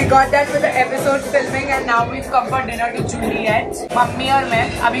later. We got that with the episode filming and now we've come for dinner to Juliet. Mummy और मैं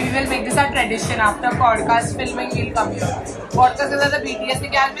अभी we will make this a tradition after podcast filming we'll come here. Podcast के साथ BTS ने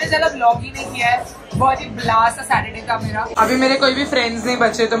क्या मैंने ज़्यादा vlog ही नहीं किया है. बहुत ही ब्लास्ट है सैटरडे का मेरा. अभी मेरे कोई भी फ्रेंड्स नहीं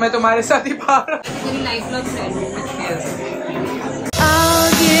बचे तो मैं तुम्हारे साथ ही बाहर. मेरी life long friend.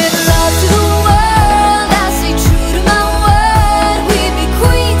 I'll give love to the world. I stay true to my word. We'd be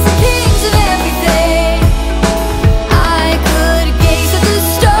queens and kings of everything. I could gaze at the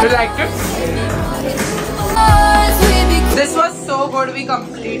stars. You liked it? This was so good. We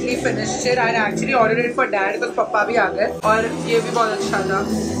completely finished it. I actually ordered it for Dad because Papa भी आ गए और ये भी बहुत अच्छा था.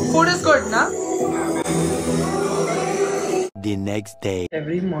 Food is good ना? The next day.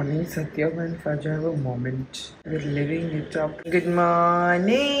 Every morning, Satya and Fajr have a moment. We're living it up. Good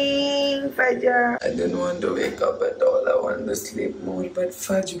morning, Fajr. I didn't want to wake up at all. I wanted to sleep more, but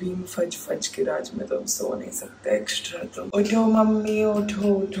Fajr being Fajr के राज में तो हम सो नहीं सकते extra तो. उठो mummy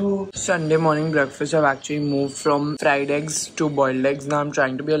उठो. Sunday morning breakfast I've actually moved from fried eggs to boiled eggs. Now I'm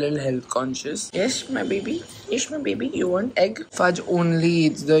trying to be a little health conscious. Yes, my baby. You want egg? Fajr only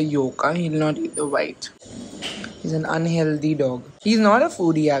eats the yolk. He'll not eat the white. He's an unhealthy dog. He's not a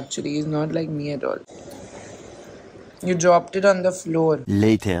foodie actually. He's not like me at all. You dropped it on the floor.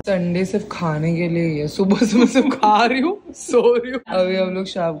 Later. Sunday सिर्फ खाने के लिए है. सुबह सिर्फ खा रही हूँ, सो रही हूँ. अभी हम लोग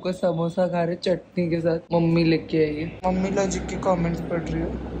शाम को समोसा खा रहे चटनी के साथ. मम्मी लेके आई है. मम्मी लॉजिक के कमेंट्स पढ़ रही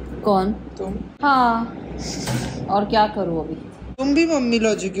हूँ. कौन? तुम? हाँ, और क्या करूँ अभी? तुम भी मम्मी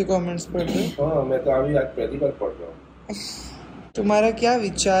लॉजिक के कमेंट्स पढ़ते हो? हाँ, मैं तो अभी आज पहली बार पढ़ रहा हूँ। तुम्हारा क्या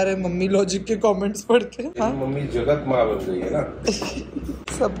विचार है मम्मी लॉजिक के कमेंट्स पढ़ते? हाँ? मम्मी जगत माँ बन गई है ना।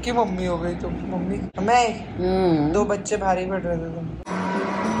 सबकी मम्मी हो गई तुम। मम्मी मैं 2 बच्चे भारी पड़ रहे थे तुम।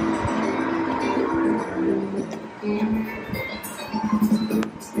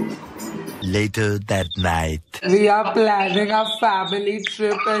 Later that night. We are planning a family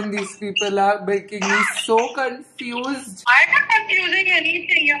trip and these people are making me so confused. I'm not confusing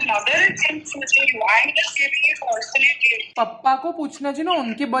anything. Your mother is confusing you. I'm just giving you personally. पप्पा को पूछना चाहिए ना,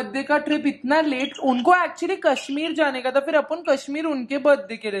 उनके birthday का trip इतना late, उनको actually Kashmir जाने का था, फिर अपन कश्मीर उनके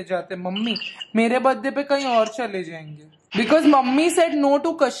बर्थडे के लिए जाते। मम्मी मेरे बर्थडे पे कहीं और चले जाएंगे। Because mummy said no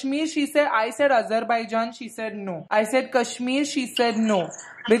to Kashmir, she said, I said Azerbaijan, she said no. I said Kashmir, she said no.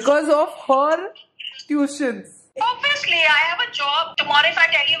 Because of her tuitions. Obviously, I have a job. Tomorrow if I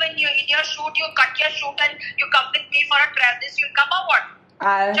tell you when you're in your shoot, you cut your shoot and you come with me for a trip, this you'll come or what?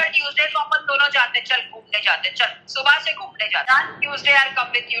 चल Tuesday को अपन दोनों जाते, चल घूमने जाते, चल सुबह से घूमने जाते। Tuesday I'll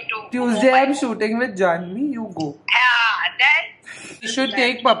come with you too. Tuesday I'm shooting with Janvi, you go. Then You should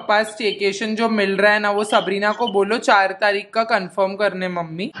take papa staycation जो मिल रहा है ना, वो सबरीना को बोलो 4 तारीख का कंफर्म करने।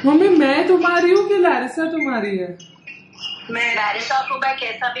 मम्मी मैं तुम्हारी हूँ कि लैरिसा तुम्हारी है? मैं लैरिसा को मैं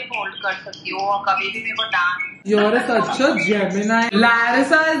कैसा भी होल्ड कर सकती हूँ और कभी भी मेरे को dance. You're such a Gemini.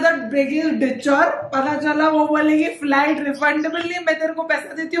 Larissa is the biggest ditcher. पता चला वो बोलेगी फ्लाइट रिफंडेबल नहीं, मैं तेरे को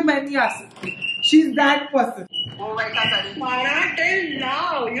पैसा देती हूँ, मैं नहीं आ सकती। She's that person. वो वैसा करेगी। Till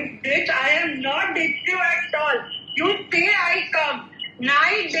now, you bitch, I am not ditch you at all. You say I come.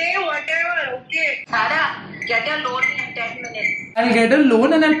 Night, day, whatever, okay. Sara, get a loan in 10 minutes. I'll get a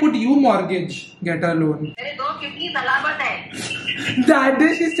loan and I'll put you mortgage. Get a loan. मेरे 2 kidney सलामत है। That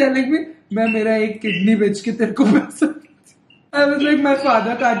day she's telling me, मैं मेरा एक kidney बेच के तेरे को पैसा। I was like, my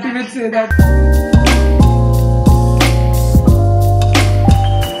father can't even say that.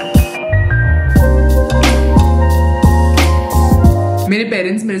 मेरे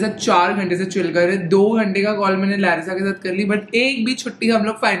पेरेंट्स मेरे साथ 4 घंटे से चिल कर रहे। 2 घंटे का कॉल मैंने लैरिसा के साथ कर ली, बट एक भी छुट्टी हम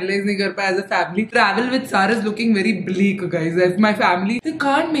लोग फाइनलाइज नहीं कर पाए as a family. Travel with सारा is looking very bleak guys. As my family they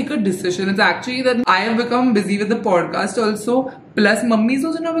can't make a decision. It's actually that I have become busy with the podcast also, plus mummy is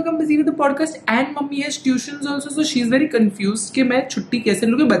also now become busy with the podcast and mummy has tuitions also, so she's very confused कि मैं छुट्टी कैसे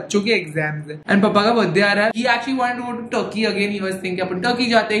लूँ, बच्चों के exams हैं। And पापा का बर्थडे आ रहा है। He actually wanted to go to Turkey again. He was thinking upon Turkey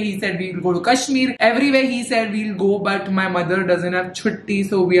जाते हैं। He said we'll go to Kashmir. Everywhere he said we'll go, but my mother doesn't have छुट्टी,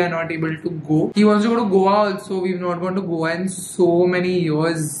 so we are not able to go. He wants to go to Goa also. We've not gone to Goa in so many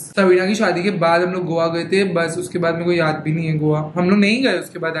years. Sabina की शादी के बाद हम लोग गोवा गए थे, बस उसके बाद मेरे को याद भी नहीं है गोवा। हम लोग नहीं गए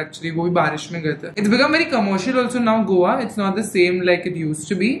उसके बाद, एक्चुअली वो भी बारिश में गए थे। It's become very commercial also now Goa. It's not the same like it used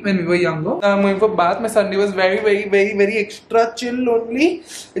to be when we were younger. I'm going for bath. My Sunday was very extra chill only.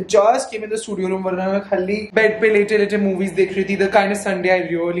 It just came in the studio room वरना मैं खाली bed पे लेटे movies देख रही थी। The kind of Sunday I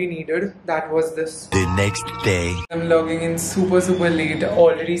really needed. That was this. The next day. I'm logging in super late.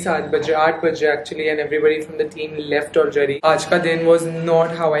 Already 8 बजे actually, and everybody from the team left already. आज का दिन was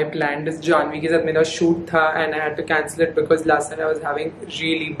not how I planned. Janvi के साथ मेरा shoot था and I had to cancel it because last night I was having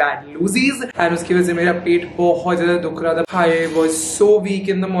really bad loosies and उसकी वजह से मेरा पेट बहुत ज्यादा दुख रहा था। I was so week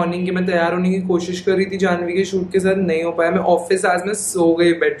in the morning कि मैं तैयार होने की कोशिश कर रही थी जानवी के शूट के साथ, नहीं हो पाया। मैं ऑफिस आज मैं सो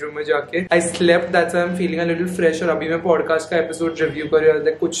गई बेडरूम में जाके। I slept, that's why I'm feeling a little fresh। और अभी मैं पॉडकास्ट का एपिसोड रिव्यू कर रहा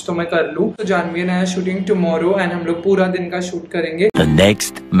था, कुछ तो मैं कर लूँ। तो Janvi and I R shooting tomorrow and हम लोग पूरा दिन का शूट करेंगे। The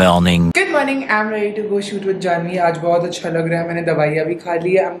next morning. Good morning, I'm ready to go shoot with Janvi. आज बहुत अच्छा लग रहा है, मैंने दवाइयाँ भी खा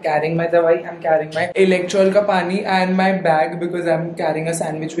ली है। I'm carrying my दवाई, I'm carrying my electrol का पानी and my bag because I'm carrying a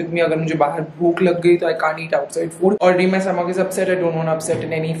sandwich with me। अगर मुझे बाहर भूख लग गई तो I can't eat outside food। Already my stomach is upset, I don't want to upset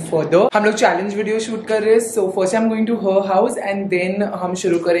it any further। हम लोग चैलेंज वीडियो शूट कर रहे हैं, so first I'm going to her house and then हम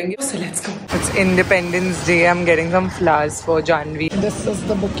शुरू करेंगे। So let's go। It's Independence Day। I'm getting some flowers for Janvi। This is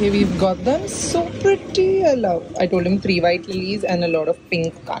the bouquet we've got them, so pretty। I told him 3 white lilies and a lot of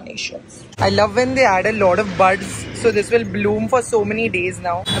pink carnations। I love when they add a lot of buds, so this will bloom for so many days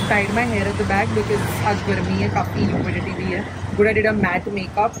now। I've tied my hair at the back because आज गर्मी है, काफी humidity भी है। Good, I did a matte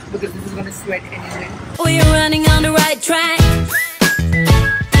makeup because this is gonna sweat anyway। We're running on the right track।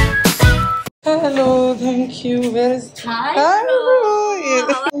 Hello, thank you। Where is? Hi,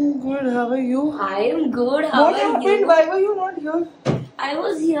 bro. I'm good. How are you? I am good. How What are happened? you? Why were you not here? I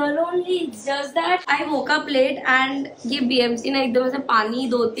was here only. It's just that I woke up late and ये BMC ने एकदम से पानी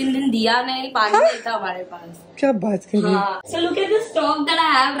 2-3 दिन दिया नहीं, पानी नहीं था हमारे पास। क्या बात कर रही है? हाँ। So look at the stock that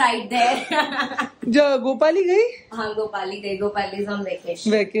I have right there। जो गोपाली गई? हाँ, गोपाली गई। Gopali is on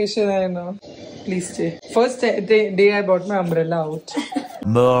vacation। Vacation, I know. Please stay. First day I bought my umbrella out।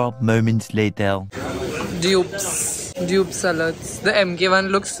 More moments later. Dupes. dupe salads. The MK one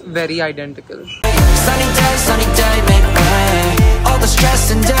looks very identical. Sunny day, make way. All the stress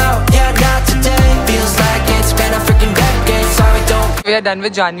and doubt, yeah, not today. Feels like it's been a freaking decade. Sorry, don't. We are done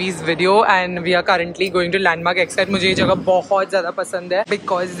with Janvi's video and we are currently going to Landmark Eclat. मुझे ये जगह बहुत ज़्यादा पसंद है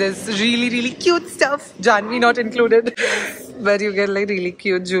because there's really cute stuff. Janvi not included, but you get like really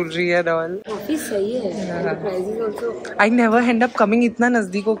cute jewelry and all. काफी सही है. And the prices also. I never end up coming इतना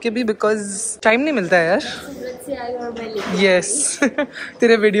नज़दीक होके भी because time नहीं मिलता है यार. Yes.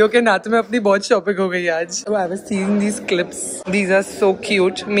 तेरे वीडियो के नाते में अपनी बहुत शॉपिंग हो गई आज. I was seeing these clips. These are so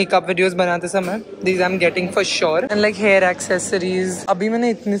cute. Makeup videos बनाते समय. These I'm getting for sure. And like hair accessories. अभी मैंने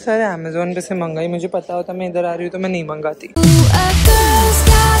इतने सारे Amazon पे से मंगाई. मुझे पता होता मैं इधर आ रही हूँ तो मैं नहीं मंगाती.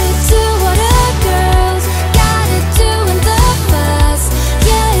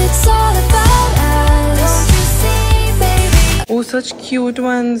 Oh, such cute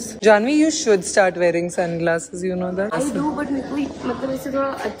ones. Janvi, you should start wearing sunglasses. You know that. I do, but मेरे को मतलब ऐसे थोड़ा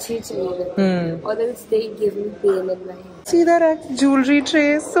अच्छे चाहिए. Or else they give me pain in my hand. See that jewelry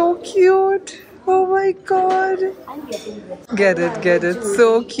tray? So cute. Oh my god. I'm getting it. Get it. So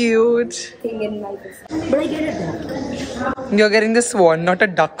cute. Thing in my face. But I get a duck. You're getting the swan, not a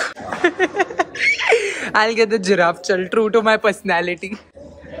duck. I'll get the giraffe. Chal, true to my personality.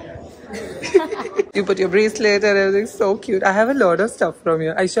 You put your bracelet and everything. So cute. I have a lot of stuff from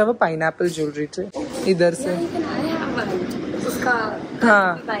here. I should have a pineapple jewelry tray. Idhar se. Yeah, even I have one. Uska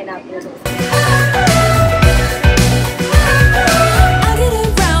pineapple. I get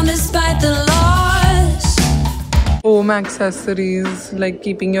around despite the loss. Home accessories like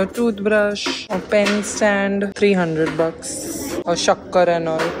keeping your toothbrush or pen stand. $300. Or shakkar and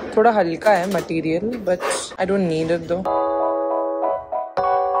all. Thoda halka hai material, but I don't need it though.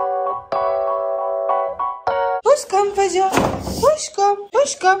 Come, Faja. Push,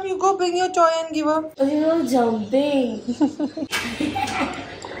 come. You go bring your toy and give her. Oh, you're jumping.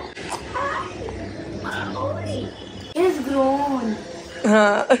 It's grown.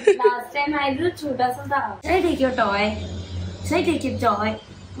 Last time I grew छोटा सा था. Shall I take your toy?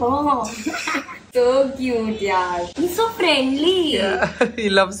 Oh, so cute, yaar. He's so friendly. Yeah, he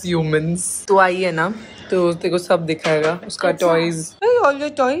loves humans. तो आई है ना? तो तेरे को सब दिखाएगा उसका toys. Hey, all your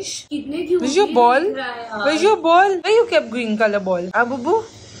toys. कितने cute. Where's your ball? Where's your ball? Where you kept green color ball? Abubu,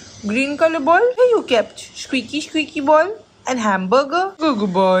 green color ball. Where you kept squeaky ball and hamburger?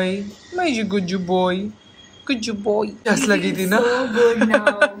 Good boy. Where's your good boy? Good boy. प्यास लगी थी ना? So good now.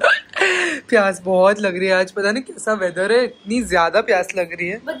 प्यास बहुत लग रही है आज. पता नहीं कैसा वेदर है. इतनी ज्यादा प्यास लग रही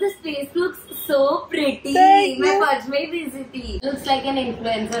है. But the space looks so pretty. मैं फर्ज में ही busy थी. Looks like an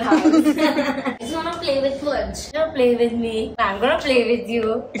influencer house. I just wanna play with Fudge. Don't play with me. I'm gonna play with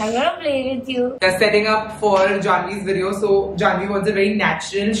you. They're setting up for Janvi's video. So Janvi wants a very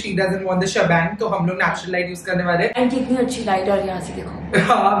natural. She doesn't want the shebang. तो हम लोग natural light use करने वाले. And कितनी अच्छी light आ रही है यहाँ से देखो.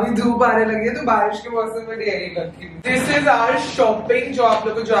 हाँ अभी धूप आने लगी है तो बारिश के मौसम में यही लगती है. This is our shopping जो आप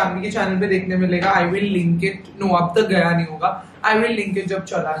लोग को जानवी के चैनल पे देखने मिलेगा. I will link it. No अब तक गया नहीं होगा. I will link it जब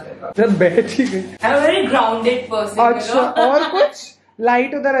चला जाएगा. जब बैठ ही गई. I'm a very grounded person. अच्छा और कुछ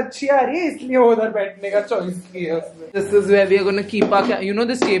लाइट उधर अच्छी आ रही है इसलिए उधर बैठने का चॉइस किया उसने. This is where we are going to keep our. You know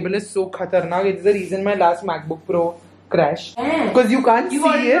this table is so खतरनाक. It's the reason my last MacBook Pro crashed because you can't see it.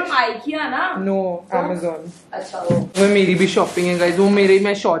 From IKEA ना? No, Amazon. अच्छा वो. वो मेरी भी shopping है guys. वो मेरे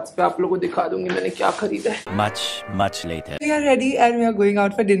मैं शॉर्ट्स पे आप लोगों को दिखा दूंगी मैंने क्या खरीदा है. Much later. We are ready and we are going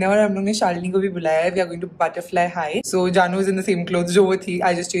out for dinner. और हम लोग ने शालिनी को भी बुलाया है. We are going to Butterfly High. So Janu is in the same clothes जो वो थी.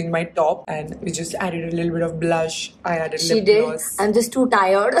 I just changed my top and we just added a little bit of blush. I added lip gloss. I'm just too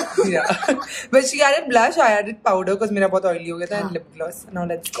tired. Yeah, but she added blush. I added powder because मेरा बहुत oily हो गया था and lip gloss. Now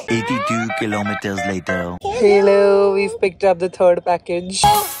let's go. 82 kilometers later. Hello, we've picked up the third package. I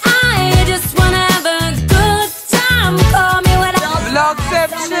just wanna have a good time. Call me when I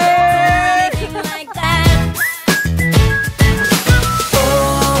Vlogception. like that.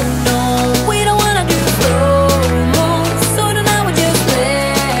 Oh no, we don't wanna do slow-mo, so tonight we just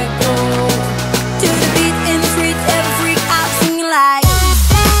let go. To the beat in the streets, every freak out singing like,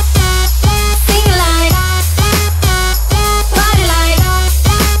 party like,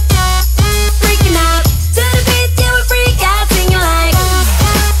 freaking out. To the beat, yeah we freak out singing like,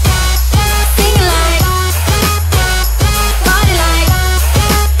 party like,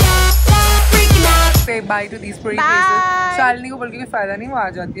 freaking out. Say bye to these pretty faces. Shalini को बोल के कोई फायदा नहीं वो आ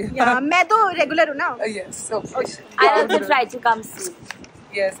जाती है. मैं तो रेगुलर हूँ ना. Yes. Okay. I also try to come see.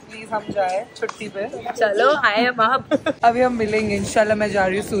 Yes, please हम जाए छुट्टी पे. चलो I am up. अभी हम मिलेंगे इंशाल्लाह. मैं जा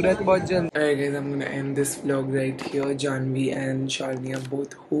रही हूँ सूरत बहुत जल्द. Alright guys, I'm gonna end this vlog right here. Janvi and Shalini are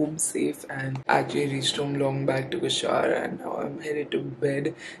both home safe and actually reached home long back, took a shower, and now I'm headed to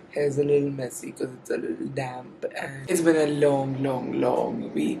bed. Hair's a little messy because it's a little damp, and it's been a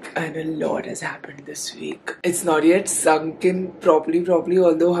long week and a lot has happened this week. It's not yet sunk in properly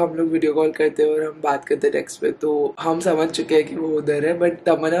although हम लोग video call करते हैं और हम बात करते हैं text पे तो हम समझ चुके हैं कि वो उधर है. बट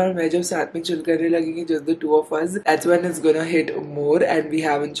तमन्ना और मैं जब साथ में चिल करने लगेंगे just the two of us, that's when it's gonna hit more, and we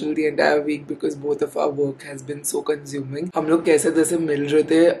haven't chilled the entire week because both of our work has been so consuming. हम लोग कैसे तैसे मिल रहे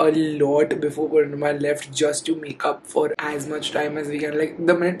थे a lot before Purnima left just to make up for as much time as we can. Like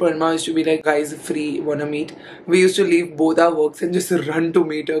the minute Purnima used to be like, guys, free, wanna meet, we used to leave both our works and just run to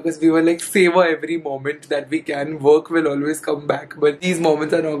meet her because we were like, savor every moment that we can. Work will always come back, but these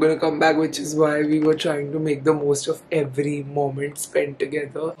moments are not gonna come back, which is why we were trying to make the most of every moment spent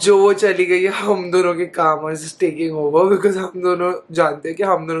together. जो वो चली गई है, हम दोनों के काम are just taking over because हम दोनों जानते हैं कि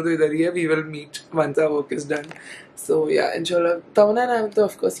हम दोनों तो इधर ही है. We will meet once our work is done. So yeah, inshallah. Tawna and I will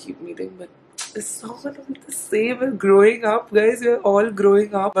of course keep meeting, but it's not gonna be the same. We're growing up, guys. We're all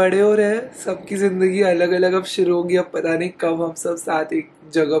growing up. बड़े हो रहे हैं. सबकी जिंदगी अलग अलग अब शुरू होगी. अब पता नहीं कब हम सब साथ एक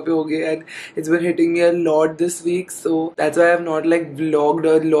जगह पे हो गए. And it's been hitting me a lot this week, so that's why I have not like vlogged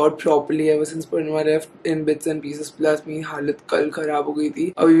a lot properly ever since Purnima left in bits and pieces. Plus मेरी हालत कल खराब हो गई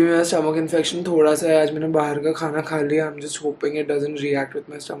थी. अभी भी मेरा stomach infection थोड़ा सा है. आज मैंने बाहर का खाना खा लिया. I'm just hoping it doesn't react with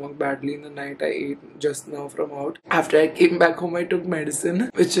my stomach badly in the night. I ate just now from out. After I came back home, I took medicine,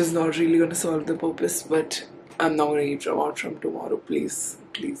 which is not really gonna solve the purpose, but I'm not gonna eat from out from tomorrow, please.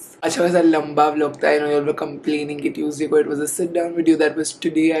 अच्छा वैसा लंबा vlog था. I know you all were complaining कि Tuesday को it was a sit down video. That was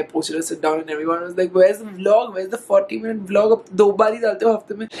today. I posted a sit down and everyone was like, where's the vlog? Where's the 40-minute vlog? अब 2 बार ही डालते हो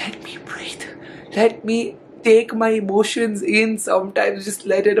हफ्ते में. Let me breathe. Let me take my emotions in. Sometimes just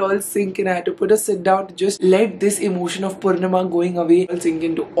let it all sink in. I had to put a sit down to just let this emotion of Purnima going away sink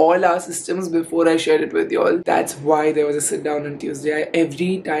into all our systems before I shared it with you all. That's why there was a sit down on Tuesday. I every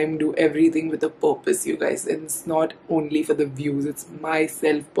time do everything with a purpose, you guys, and it's not only for the views, it's my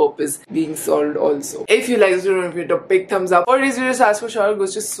self purpose being solved also. If you like this video, don't forget to big thumbs up. For this video's ask for shout out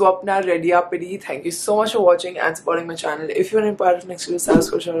goes to Swapna Reddy Appity. Thank you so much for watching and supporting my channel. If you're in part of next video's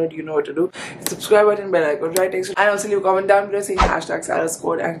ask for shout out, you know what to do. Subscribe button, bell icon, right next to, and also leave a comment down below saying hashtag Sarah's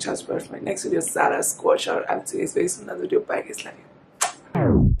Squad and just for my next video Sarah's Squad shout out. I'll see you guys very soon in another video. Bye guys, love you.